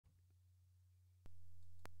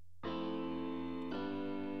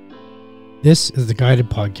This is the Guided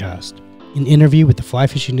Podcast, an interview with the fly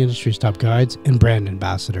fishing industry's top guides and brand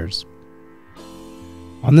ambassadors.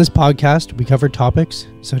 On this podcast, we cover topics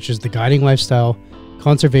such as the guiding lifestyle,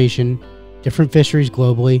 conservation, different fisheries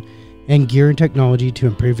globally, and gear and technology to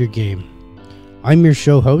improve your game. I'm your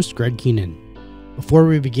show host, Greg Keenan. Before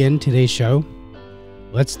we begin today's show,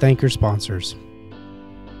 let's thank our sponsors.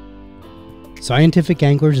 Scientific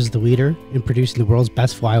Anglers is the leader in producing the world's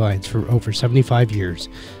best fly lines for over 75 years.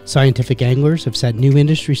 Scientific Anglers have set new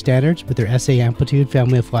industry standards with their SA Amplitude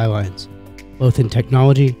family of fly lines, both in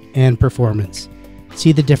technology and performance.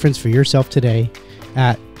 See the difference for yourself today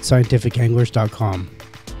at scientificanglers.com.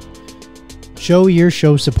 Show your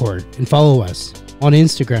show support and follow us on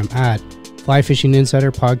Instagram at Fly Fishing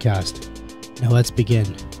Insider Podcast. Now let's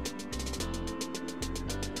begin.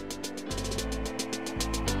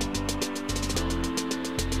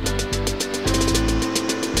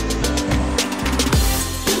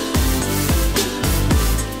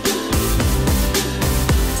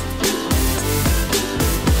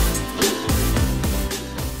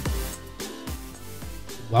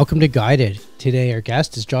 Welcome to Guided. Today our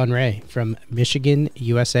guest is Jon Ray from Michigan,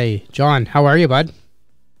 USA. Jon, how are you, bud?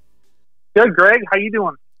 Good, Greg. How you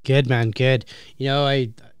doing? Good, man. Good. You know, I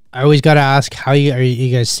always got to ask, how are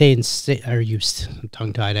you guys staying? Are you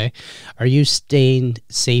tongue tied? Are you staying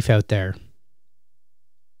safe out there?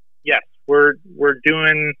 Yes, we're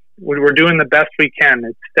doing the best we can.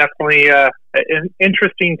 It's definitely an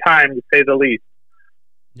interesting time to say the least.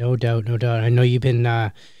 No doubt, no doubt. I know you've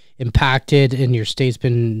been impacted and your state's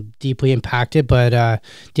been deeply impacted, but do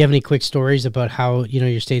you have any quick stories about how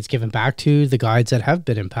your state's given back to the guides that have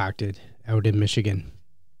been impacted out in Michigan?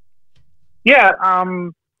 Yeah,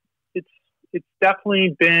 it's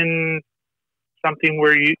definitely been something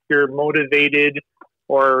where you're motivated,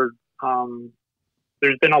 or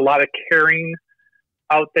there's been a lot of caring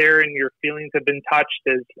out there, and your feelings have been touched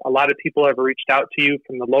as a lot of people have reached out to you,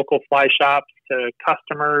 from the local fly shops to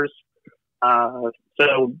customers.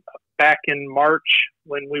 So back in March,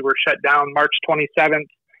 when we were shut down, March 27th,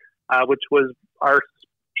 which was our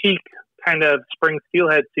peak kind of spring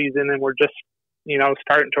steelhead season, and we're just,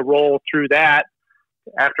 starting to roll through that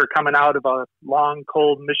after coming out of a long,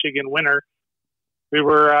 cold Michigan winter. We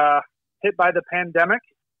were hit by the pandemic,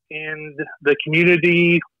 and the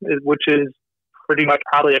community, which is pretty much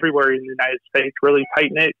probably everywhere in the United States, really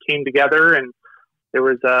tight-knit, came together, and there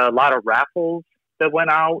was a lot of raffles that went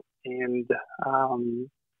out, and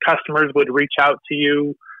customers would reach out to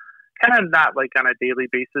you, kind of not like on a daily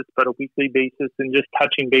basis, but a weekly basis, and just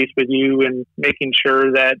touching base with you and making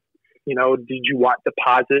sure that, did you want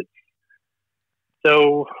deposits?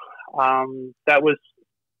 So that was,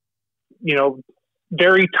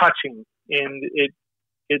 very touching, and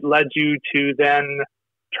it led you to then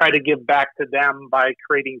try to give back to them by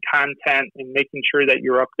creating content and making sure that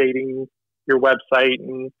you're updating your website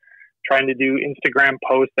and trying to do Instagram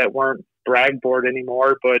posts that weren't brag board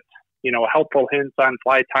anymore, but, helpful hints on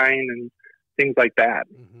fly tying and things like that.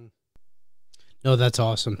 Mm-hmm. No, that's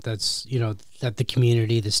awesome. That's, that the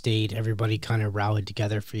community, the state, everybody kind of rallied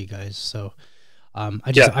together for you guys. So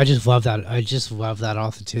I just love that. I just love that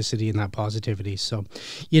authenticity and that positivity. So,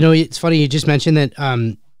 it's funny. You just mentioned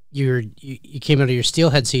that you came out of your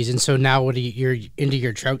steelhead season. So now you're into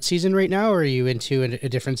your trout season right now, or are you into a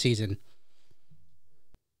different season?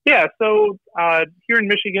 Yeah, so here in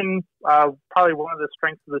Michigan, probably one of the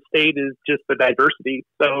strengths of the state is just the diversity.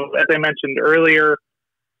 So as I mentioned earlier,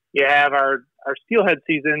 you have our steelhead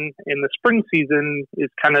season, and the spring season is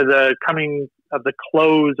kind of the coming of the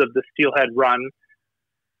close of the steelhead run.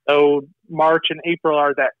 So March and April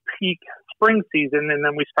are that peak spring season, and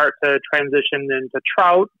then we start to transition into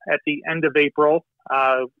trout at the end of April.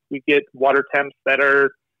 We get water temps that are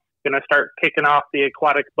going to start kicking off the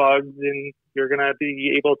aquatic bugs, and you're going to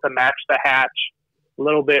be able to match the hatch a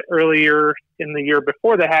little bit earlier in the year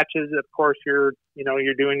before the hatches. Of course, you're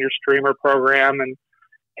doing your streamer program and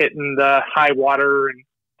hitting the high water and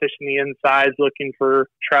fishing the insides, looking for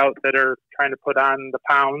trout that are trying to put on the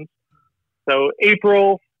pounds. So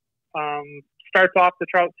April starts off the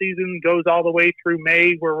trout season, goes all the way through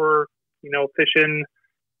May, where we're, fishing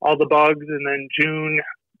all the bugs. And then June,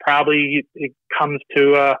 probably it comes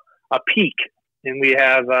to a peak, and we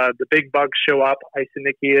have the big bugs show up: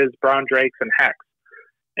 Isonychias, brown drakes, and Hex.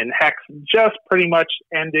 And Hex just pretty much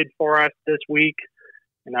ended for us this week,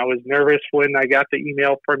 and I was nervous when I got the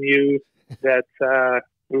email from you that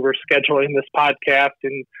we were scheduling this podcast,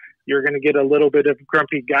 and you're going to get a little bit of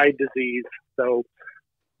grumpy guide disease. So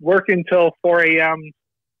working till 4 a.m.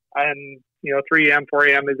 and 3 a.m., 4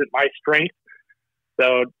 a.m. isn't my strength.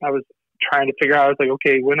 So I was trying to figure out. I was like,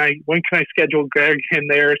 okay, when can I schedule Greg in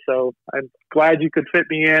there? So I'm glad you could fit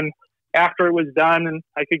me in after it was done, and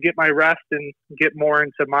I could get my rest and get more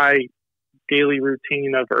into my daily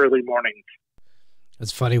routine of early mornings.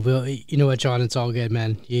 That's funny. Well, you know what, John? It's all good,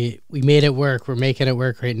 man. We made it work. We're making it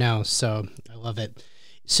work right now. So I love it.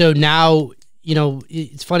 So now, you know,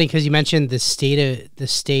 it's funny because you mentioned the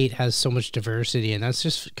state has so much diversity, and that's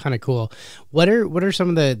just kind of cool. What are some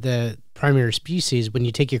of the primary species when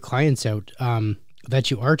you take your clients out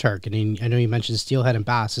that you are targeting? I know you mentioned steelhead and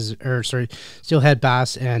bass, steelhead,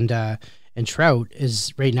 bass, and trout.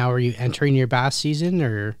 Is right now, are you entering your bass season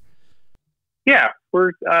or? Yeah,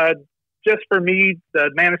 we're just for me,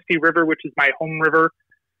 the Manistee River, which is my home river,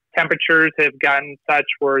 temperatures have gotten such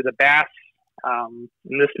where the bass, and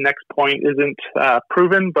this next point isn't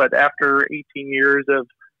proven, but after 18 years of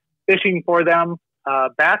fishing for them,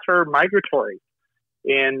 bass are migratory.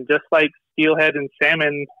 And just like steelhead and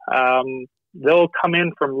salmon, they'll come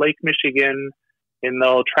in from Lake Michigan and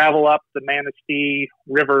they'll travel up the Manistee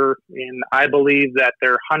River, and I believe that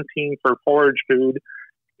they're hunting for forage food.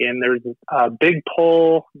 And there's a big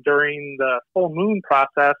pull during the full moon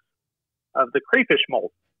process of the crayfish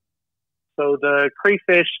molt. So the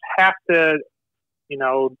crayfish have to, you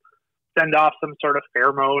know, send off some sort of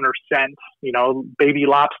pheromone or scent. You know, baby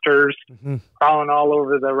lobsters crawling all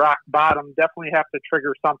over the rock bottom definitely have to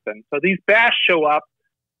trigger something. So these bass show up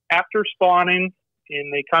after spawning,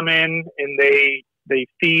 and they come in and they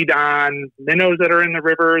feed on minnows that are in the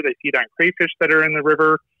river. They feed on crayfish that are in the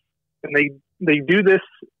river. And they do this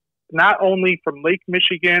not only from Lake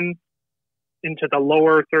Michigan into the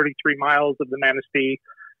lower 33 miles of the Manistee,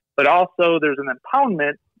 but also there's an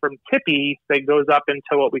impoundment from Tippy that goes up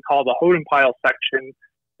into what we call the Hodenpile section,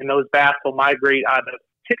 and those bass will migrate out of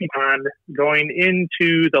Tippy Pond going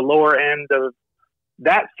into the lower end of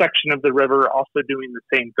that section of the river, also doing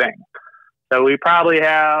the same thing. So we probably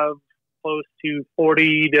have close to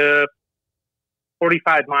 40 to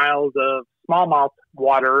 45 miles of smallmouth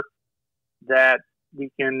water that we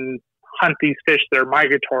can hunt these fish that are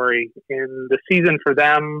migratory. In the season for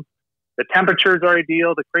them, the temperatures are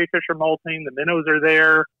ideal, the crayfish are molting, the minnows are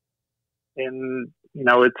there, and, you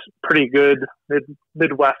know, it's pretty good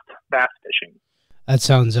Midwest bass fishing. That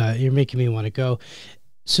sounds, you're making me want to go.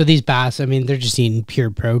 So these bass, I mean, they're just eating pure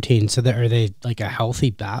protein. So are they like a healthy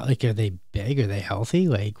bass? Like, are they big? Are they healthy?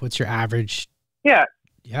 Like, what's your average? Yeah.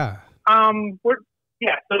 Yeah.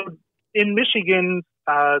 So in Michigan,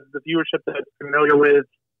 the viewership that's familiar with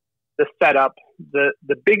the setup,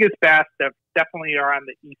 the biggest bass that definitely are on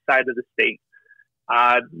the east side of the state.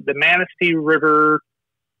 The Manistee River,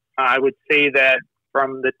 I would say that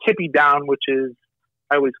from the Tippy down, which is,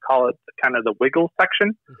 I always call it kind of the wiggle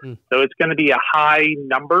section. So it's going to be a high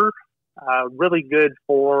number, really good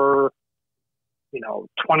for,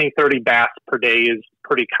 20, 30 bass per day is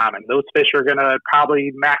pretty common. Those fish are going to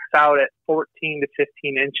probably max out at 14 to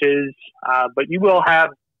 15 inches, but you will have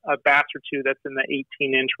a bass or two that's in the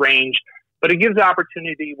 18-inch range. But it gives the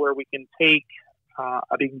opportunity where we can take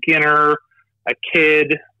a beginner, a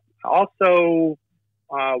kid, also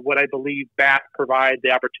what I believe bass provide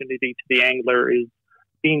the opportunity to the angler is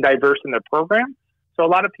being diverse in their program. So a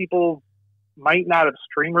lot of people might not have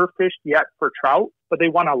streamer fished yet for trout, but they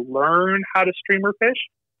want to learn how to streamer fish.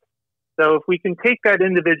 So if we can take that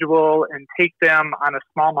individual and take them on a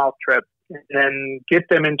smallmouth trip and get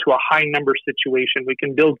them into a high number situation, we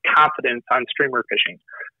can build confidence on streamer fishing.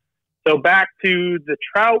 So back to the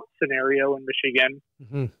trout scenario in Michigan,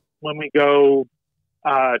 when we go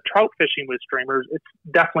trout fishing with streamers,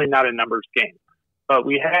 it's definitely not a numbers game. But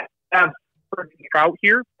we have trout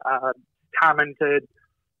here, common to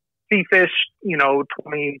see fish,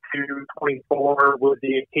 20 to 24 with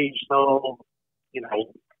the occasional,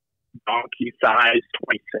 donkey size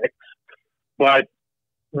 26. But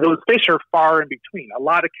those fish are far in between. A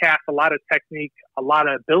lot of casts, a lot of technique, a lot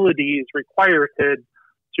of ability is required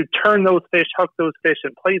to turn those fish, hook those fish,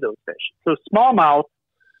 and play those fish. So smallmouth,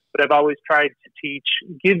 what I've always tried to teach,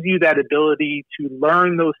 gives you that ability to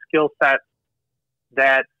learn those skill sets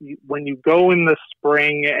that when you go in the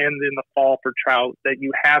spring and in the fall for trout, that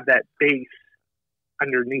you have that base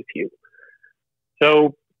underneath you.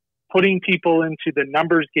 So putting people into the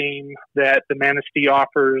numbers game that the Manistee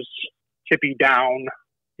offers, Tippy down,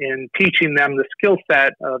 and teaching them the skill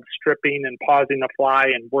set of stripping and pausing a fly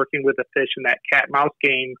and working with the fish in that cat-mouse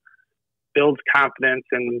game builds confidence.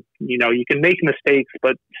 And, you can make mistakes,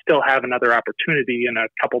 but still have another opportunity in a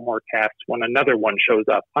couple more casts when another one shows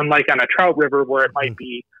up. Unlike on a trout river where it might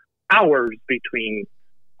be hours between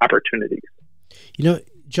opportunities.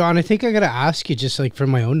 John, I think I got to ask you, just like from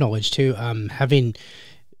my own knowledge too, having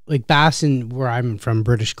like bass in where I'm from,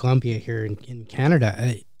 British Columbia here in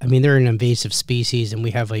Canada, I mean, they're an invasive species, and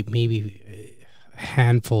we have like maybe a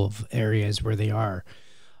handful of areas where they are.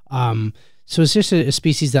 So it's just a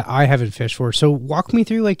species that I haven't fished for. So walk me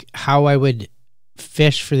through like how I would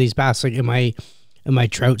fish for these bass. Like, am I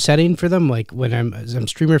trout setting for them? Like when I'm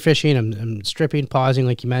streamer fishing, I'm stripping, pausing,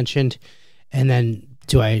 like you mentioned, and then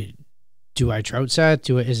do I trout set?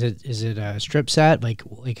 Is it a strip set? Like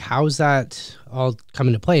how's that all come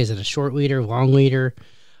into play? Is it a short leader, long leader?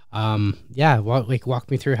 Yeah,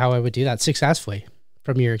 walk me through how I would do that successfully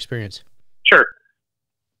from your experience. Sure.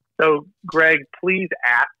 So, Greg, please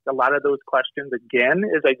ask a lot of those questions again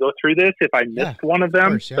as I go through this if I missed one of them.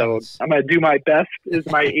 Of course, yeah, so I'm going to do my best as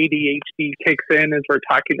my ADHD kicks in as we're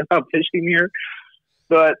talking about fishing here.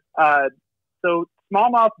 But so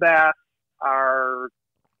smallmouth bass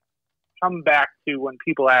come back to when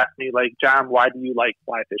people ask me, like, John, why do you like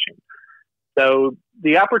fly fishing? So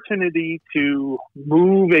the opportunity to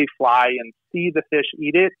move a fly and see the fish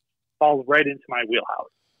eat it falls right into my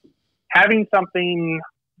wheelhouse. Having something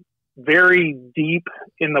very deep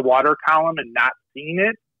in the water column and not seeing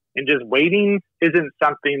it and just waiting isn't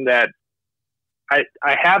something that I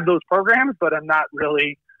have those programs, but I'm not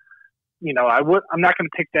really, I'm not going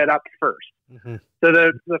to pick that up first. Mm-hmm. So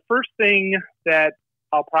the first thing that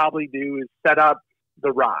I'll probably do is set up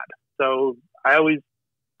the rod. So I always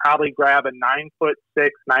probably grab a 9'6",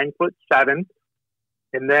 9'7",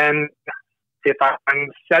 and then if I'm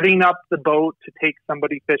setting up the boat to take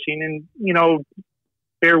somebody fishing, and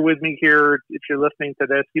bear with me here if you're listening to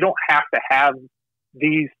this, you don't have to have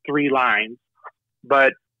these 3 lines,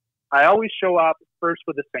 but I always show up first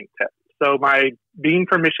with a sink tip. So being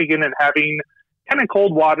from Michigan and having kind of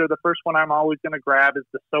cold water, the first one I'm always going to grab is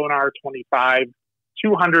the Sonar 25,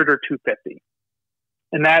 200 or 250.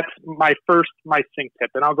 And that's my sink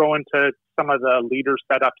tip. And I'll go into some of the leader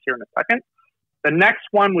setups here in a second. The next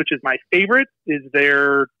one, which is my favorite, is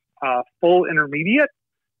their full intermediate,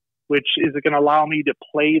 which is going to allow me to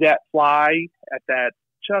play that fly at that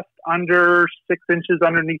just under 6 inches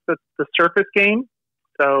underneath the surface game.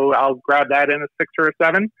 So I'll grab that in a 6 or a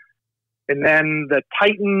 7. And then the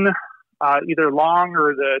Titan, either long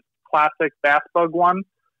or the classic bass bug one,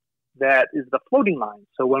 that is the floating line.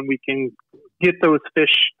 So when we can get those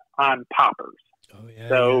fish on poppers. Oh, yeah.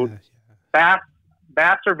 So yeah.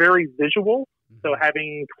 Bass are very visual. So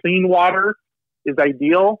having clean water is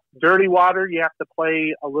ideal. Dirty water, you have to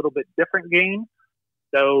play a little bit different game.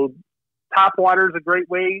 So top water is a great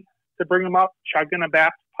way to bring them up, chugging a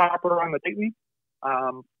bass popper on the Titan.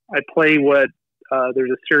 I play there's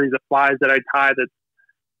a series of flies that I tie that's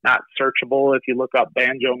not searchable if you look up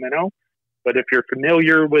banjo minnow. But if you're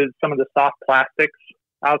familiar with some of the soft plastics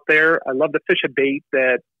out there, I love to fish a bait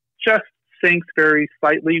that just sinks very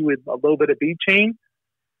slightly with a little bit of bead chain.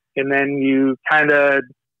 And then you kind of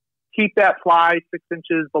keep that fly 6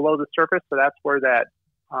 inches below the surface. So that's where that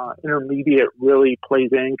intermediate really plays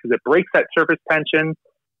in, because it breaks that surface tension.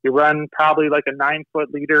 You run probably like a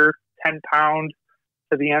 9-foot leader, 10 pound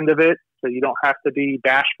to the end of it. So you don't have to be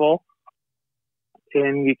bashful.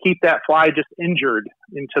 And you keep that fly just injured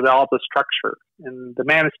into all the structure. And the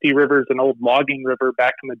Manistee River is an old logging river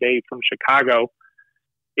back in the day from Chicago.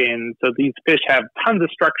 And so these fish have tons of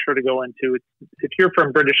structure to go into. If you're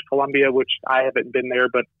from British Columbia, which I haven't been there,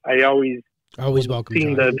 but I always welcome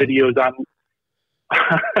seen the videos on.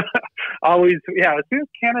 Always, yeah. As soon as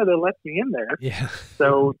Canada lets me in there, yeah.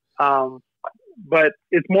 So, but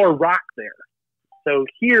it's more rock there. So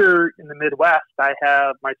here in the Midwest, I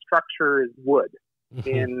have my structure is wood,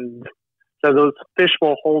 and so those fish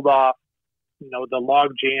will hold off, the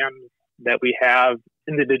log jams that we have,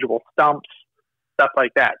 individual stumps, stuff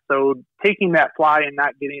like that. So taking that fly and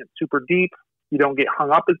not getting it super deep, you don't get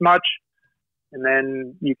hung up as much. And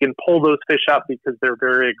then you can pull those fish up because they're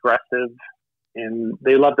very aggressive and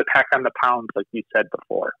they love to pack on the pounds, like you said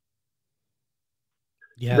before.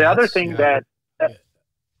 Yeah. The other thing that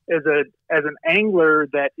as an angler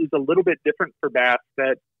that is a little bit different for bass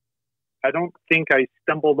that I don't think I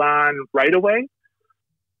stumbled on right away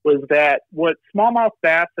was that what smallmouth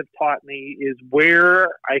bass have taught me is where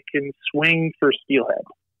I can swing for steelhead.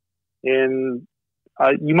 And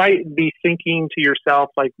you might be thinking to yourself,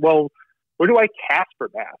 like, well, where do I cast for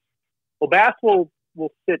bass? Well, bass will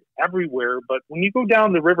sit everywhere, but when you go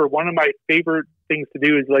down the river, one of my favorite things to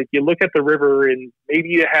do is, like, you look at the river and maybe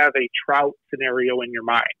you have a trout scenario in your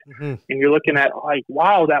mind. And you're looking at, like,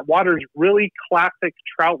 wow, that water is really classic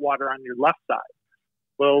trout water on your left side.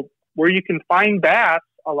 Well, where you can find bass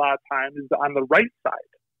a lot of times is on the right side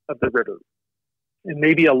of the river, and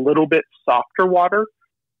maybe a little bit softer water,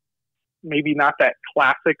 maybe not that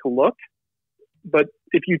classic look, but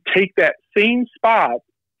if you take that same spot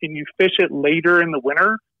and you fish it later in the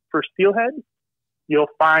winter for steelhead, you'll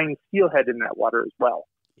find steelhead in that water as well.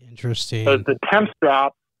 Interesting. So as the temps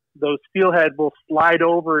drop, those steelhead will slide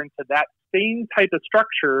over into that same type of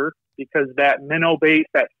structure because that minnow base,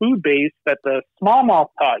 that food base that the smallmouth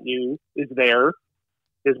taught you is there,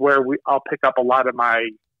 is where I'll pick up a lot of my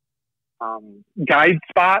guide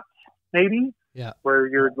spots, maybe. Yeah. Where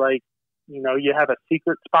you're like, you know, you have a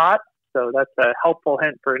secret spot. So that's a helpful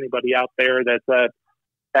hint for anybody out there that's a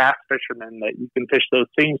bass fisherman, that you can fish those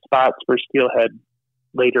same spots for steelhead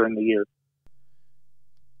later in the year.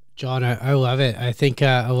 Jon, I love it. I think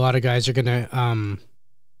a lot of guys are going to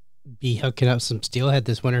be hooking up some steelhead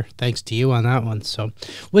this winter, thanks to you on that one. So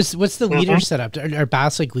what's the leader setup? Are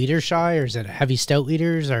bass like leader shy, or is it heavy stout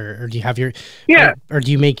leaders, or do you have your, or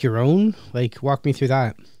do you make your own? Like, walk me through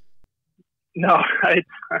that. No,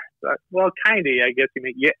 well, kind of, I guess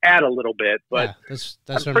you add a little bit, but yeah,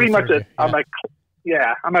 that's I'm pretty much I'm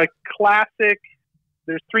a classic.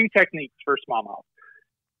 There's 3 techniques for smallmouth.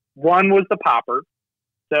 One was the popper.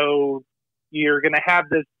 So you're going to have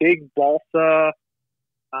this big balsa,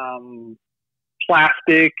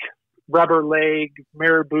 plastic, rubber leg,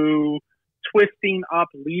 marabou, twisting up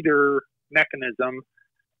leader mechanism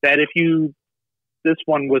that this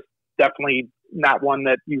one was definitely not one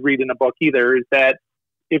that you read in a book either, is that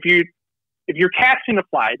if you're casting a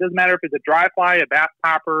fly, it doesn't matter if it's a dry fly, a bass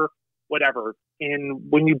popper, whatever, and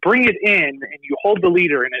when you bring it in and you hold the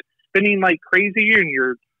leader and it's spinning like crazy and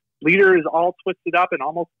your leader is all twisted up and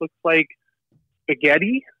almost looks like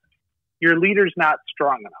spaghetti, your leader's not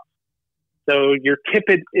strong enough. So your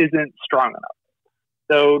tippet isn't strong enough.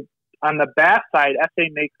 So on the bass side, SA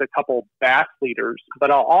makes a couple bass leaders,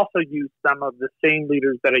 but I'll also use some of the same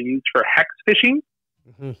leaders that I use for hex fishing.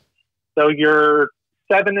 Mm-hmm. So your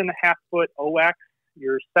 7.5 foot OX,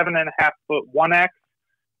 your 7.5 foot 1X,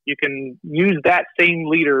 you can use that same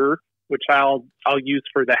leader, which I'll use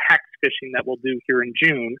for the hex fishing that we'll do here in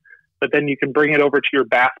June. But then you can bring it over to your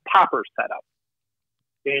bass popper setup.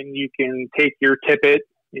 And you can take your tippet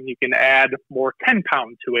and you can add more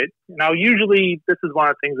 10-pound to it. Now, usually this is one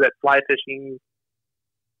of the things that fly fishing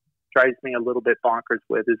drives me a little bit bonkers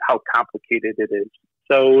with, is how complicated it is.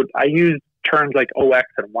 So I use terms like OX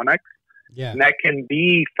and 1X. Yeah. And that can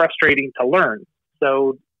be frustrating to learn.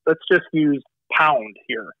 So let's just use pound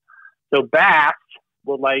here. So bass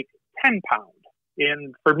will like 10 pound.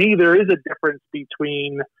 And for me, there is a difference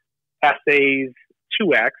between SA's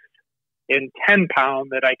 2X and 10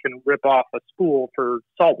 pound that I can rip off a spool for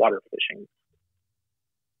saltwater fishing.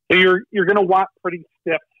 So you're going to want pretty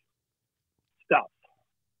stiff stuff,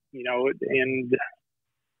 you know, and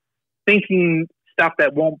thinking stuff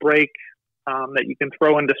that won't break, that you can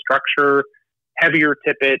throw into structure. Heavier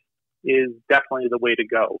tippet is definitely the way to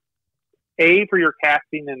go. A, for your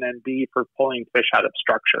casting, and then B, for pulling fish out of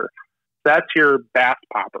structure. That's your bass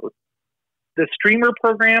popper. The streamer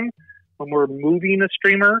program, when we're moving a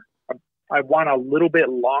streamer, I want a little bit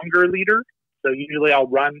longer leader. So usually I'll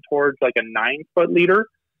run towards like a 9-foot leader.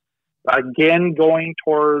 Again, going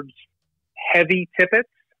towards heavy tippets,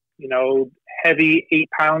 you know, heavy 8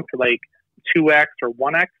 pound for like 2X or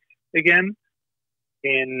 1X again.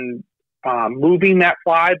 And moving that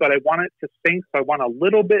fly, but I want it to sink, so I want a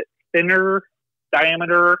little bit thinner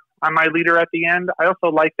diameter on my leader at the end. I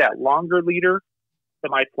also like that longer leader, so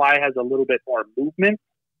my fly has a little bit more movement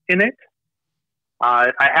in it.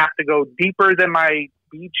 If I have to go deeper than my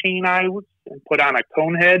bead chain eyes and put on a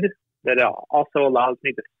cone head, that also allows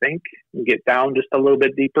me to sink and get down just a little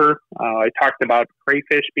bit deeper. I talked about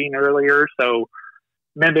crayfish being earlier, so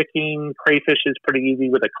mimicking crayfish is pretty easy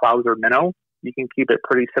with a clouser minnow. You can keep it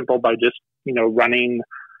pretty simple by just, you know, running,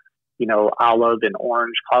 you know, olive and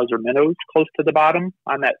orange clouser minnows close to the bottom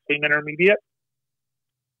on that same intermediate.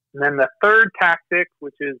 And then the third tactic,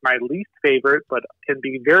 which is my least favorite, but can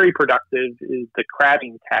be very productive, is the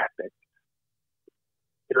crabbing tactic.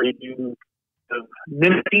 Where you do the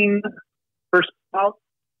mimicking first out.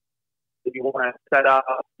 If you want to set up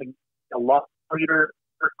a lost leader,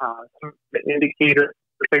 some indicator,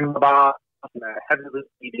 thingamabob, and a heavily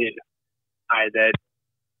seated eye that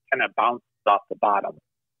kind of bounces off the bottom.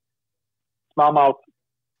 Smallmouth,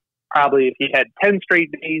 probably if you had 10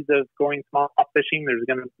 straight days of going smallmouth fishing, there's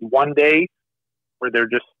going to be one day where they're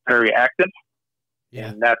just very active. Yeah.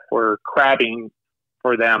 And that's where crabbing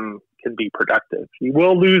for them can be productive. You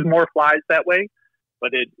will lose more flies that way, but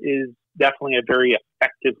it is definitely a very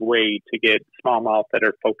effective way to get smallmouth that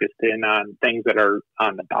are focused in on things that are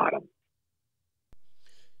on the bottom.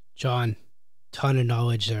 Jon, ton of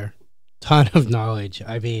knowledge there. Ton of knowledge.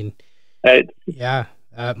 I mean, yeah.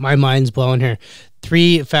 My mind's blown here.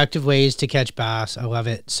 3 effective ways to catch bass. I love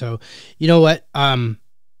it. So, you know what?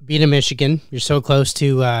 Being in Michigan, you're so close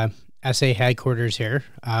to SA headquarters here.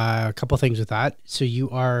 A couple things with that. So you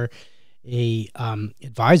are a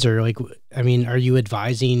advisor. Like, I mean, are you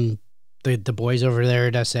advising the boys over there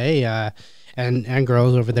at SA and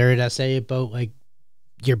girls over there at SA about like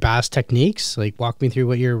your bass techniques? Like, walk me through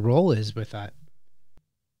what your role is with that.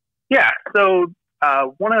 Yeah. So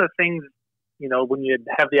one of the things, you know, when you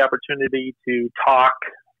have the opportunity to talk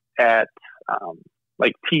at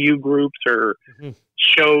like TU groups or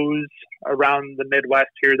shows around the Midwest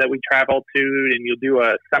here that we travel to, and you'll do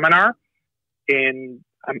a seminar, and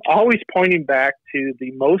I'm always pointing back to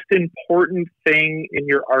the most important thing in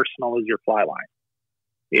your arsenal is your fly line.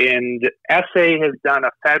 And SA has done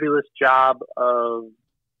a fabulous job of,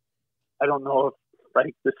 I don't know if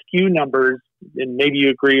like the SKU numbers, and maybe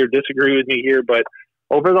you agree or disagree with me here, but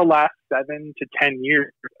over the last 7 to 10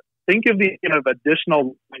 years, think of the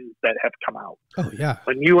additional lines that have come out. Oh, yeah.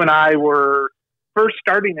 When you and I were first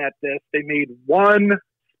starting at this, they made one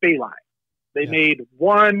spay line. They made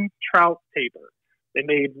one trout taper. They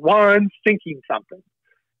made one sinking something.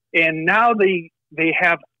 And now they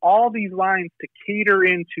have all these lines to cater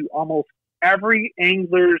into almost every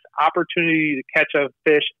angler's opportunity to catch a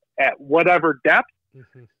fish at whatever depth,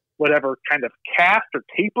 whatever kind of cast or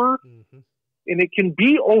taper. And it can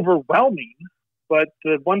be overwhelming, but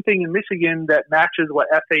the one thing in Michigan that matches what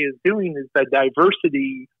SA is doing is the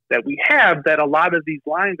diversity that we have, that a lot of these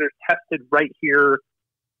lines are tested right here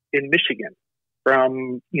in Michigan.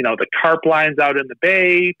 From, you know, the carp lines out in the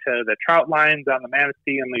bay to the trout lines on the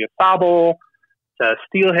Manistee and the Ausable to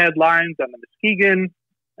steelhead lines on the Muskegon.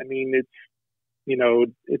 I mean, it's, you know,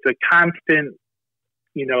 it's a constant,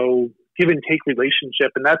 you know, give and take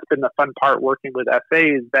relationship. And that's been the fun part working with SA,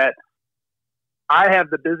 is that I have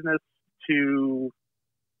the business to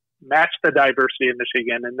match the diversity in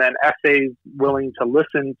Michigan, and then SA is willing to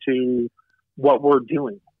listen to what we're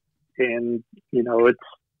doing. And, you know,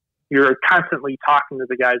 you're constantly talking to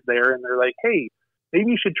the guys there, and they're like, hey,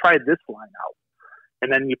 maybe you should try this line out.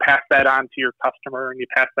 And then you pass that on to your customer, and you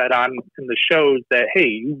pass that on in the shows that, hey,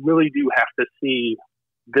 you really do have to see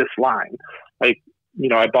this line. Like, you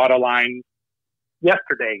know, I bought a line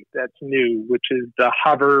yesterday that's new, which is the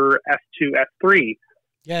Hover S2 S3.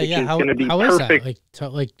 Yeah. How is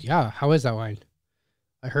that? How is that line?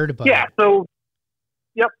 I heard about it. Yeah. So,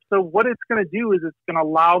 yep. So what it's going to do is it's going to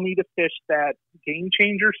allow me to fish that game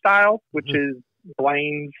changer style, which is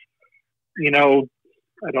Blaine's, you know,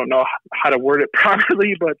 I don't know how to word it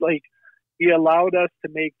properly, but like he allowed us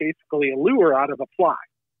to make basically a lure out of a fly.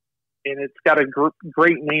 And it's got a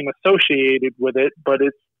great name associated with it, but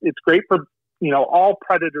it's great for, you know, all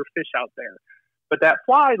predator fish out there. But that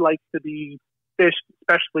fly likes to be fished,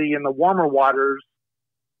 especially in the warmer waters,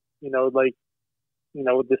 you know, like, you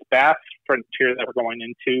know, this bass frontier that we're going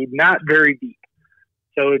into, not very deep.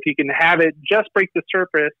 So if you can have it just break the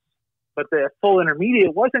surface, but the full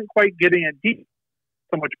intermediate wasn't quite getting it deep,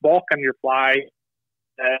 so much bulk on your fly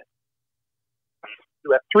that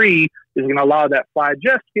F3 is going to allow that fly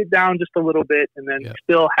just to get down just a little bit, and then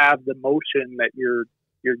still have the motion that you're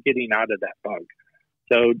getting out of that bug.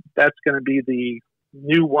 So that's going to be the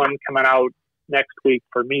new one coming out next week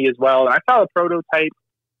for me as well. And I saw a prototype,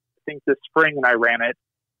 I think this spring, and I ran it.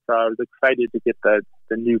 So I was excited to get the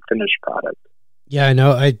new finished product. Yeah, I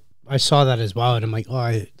know. I saw that as well, and I'm like, oh,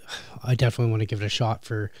 I definitely want to give it a shot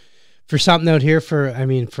for something out here for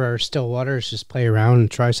our still waters, just play around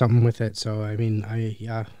and try something with it. So, I mean,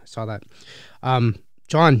 I saw that.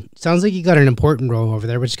 John, sounds like you got an important role over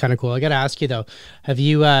there, which is kind of cool. I got to ask you though, have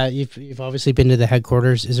you, you've obviously been to the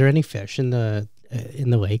headquarters. Is there any fish in the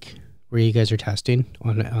lake where you guys are testing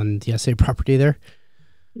on the SA property there?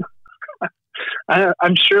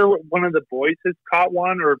 I'm sure one of the boys has caught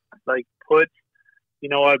one or like put, you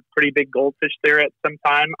know, a pretty big goldfish there at some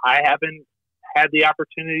time. I haven't had the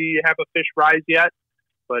opportunity to have a fish rise yet,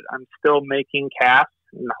 but I'm still making casts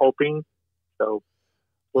and hoping. So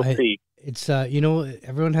we'll see. It's, you know,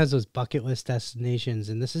 everyone has those bucket list destinations,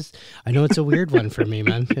 and I know it's a weird one for me,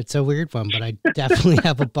 man. It's a weird one, but I definitely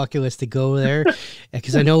have a bucket list to go there,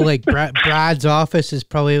 because I know like Brad's office is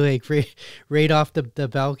probably like right off the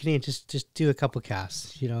balcony, and just do a couple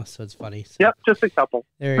casts, you know, so it's funny. So, yep, just a couple.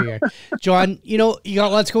 There you go. John, you know, you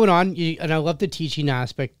got lots going on, and I love the teaching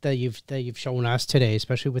aspect that you've shown us today,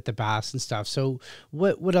 especially with the bass and stuff. So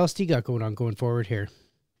what else do you got going forward here?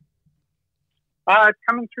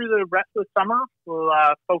 Coming through the rest of the summer, we'll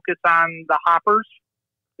focus on the hoppers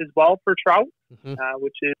as well for trout,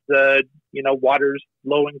 which is, you know, waters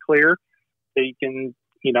low and clear. So you can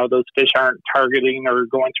those fish aren't targeting or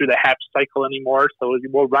going through the hatch cycle anymore. So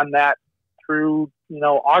we'll run that through,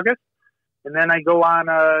 August. And then I go on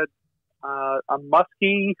a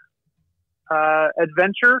muskie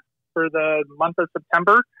adventure for the month of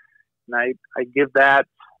September. And I give that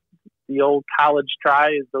the old college try,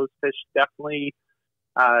 as those fish definitely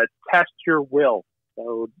test your will.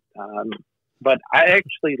 So, but I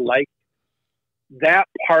actually like that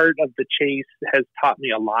part of the chase. Has taught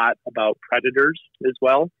me a lot about predators as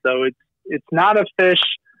well. So it's not a fish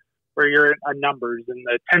where you're a numbers, and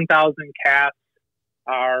the 10,000 casts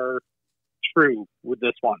are true with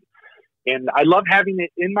this one. And I love having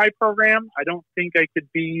it in my program. I don't think I could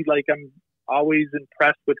be like, I'm always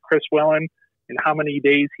impressed with Chris Willen and how many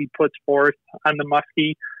days he puts forth on the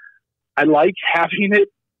muskie. I like having it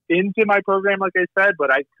into my program, like I said,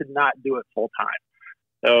 but I could not do it full time.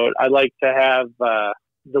 So I like to have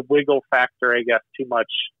the wiggle factor, I guess, too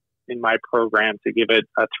much in my program to give it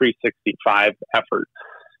a 365 effort.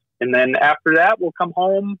 And then after that, we'll come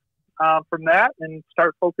home from that and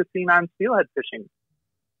start focusing on steelhead fishing.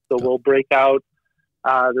 So we'll break out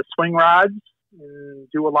the swing rods and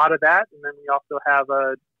do a lot of that. And then we also have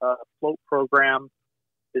a float program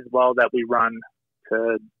as well that we run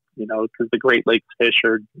to, because the Great Lakes fish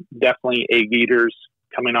are definitely egg eaters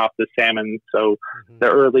coming off the salmon. So the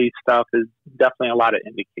early stuff is definitely a lot of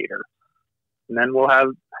indicator. And then we'll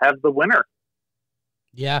have the winter.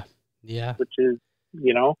 Yeah. Yeah. Which is,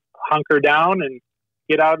 hunker down and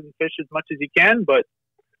get out and fish as much as you can. But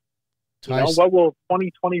what will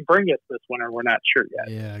 2020 bring us this winter? We're not sure yet.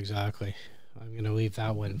 Yeah, exactly. I'm going to leave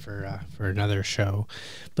that one for another show.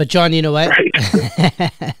 But John, you know what? Right.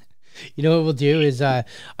 You know what we'll do is I'm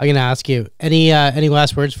going to ask you any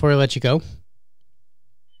last words before I let you go?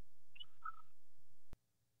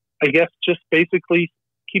 I guess just basically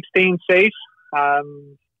keep staying safe.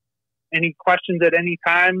 Any questions at any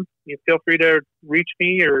time, you feel free to reach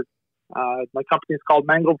me, or my company is called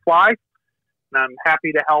Mangled Fly, and I'm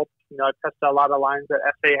happy to help. I've tested a lot of lines that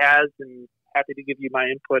SA has, and happy to give you my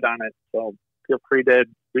input on it. So feel free to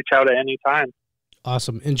reach out at any time.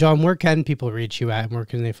 Awesome. And John, where can people reach you at, and where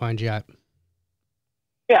can they find you at?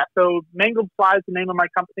 Yeah, so Mangled Fly is the name of my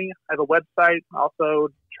company. I have a website. Also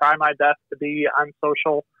try my best to be on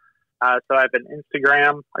social. So I have an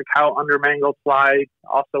Instagram account under Mangled Fly,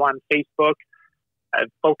 also on Facebook. I've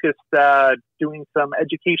focused doing some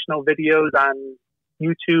educational videos on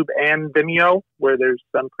YouTube and Vimeo, where there's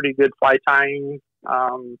some pretty good fly tying.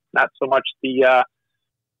 Not so much the,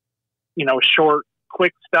 short,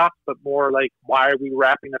 quick stuff, but more like, why are we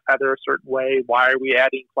wrapping the feather a certain way? Why are we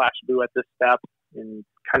adding flash blue at this step? And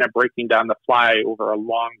kind of breaking down the fly over a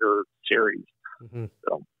longer series.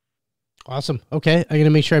 So. Awesome. Okay. I'm going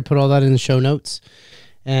to make sure I put all that in the show notes.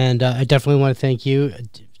 And I definitely want to thank you.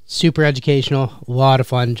 Super educational. A lot of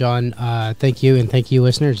fun, John. Thank you. And thank you,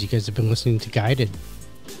 listeners. You guys have been listening to Guided.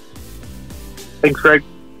 Thanks, Greg.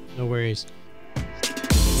 No worries.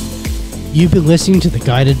 You've been listening to the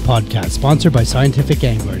Guided Podcast, sponsored by Scientific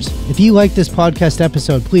Anglers. If you like this podcast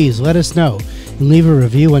episode, please let us know and leave a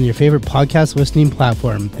review on your favorite podcast listening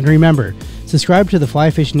platform. And remember, subscribe to the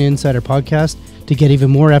Fly Fishing Insider podcast to get even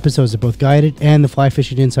more episodes of both Guided and the Fly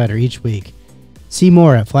Fishing Insider each week. See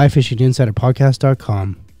more at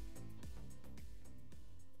flyfishinginsiderpodcast.com.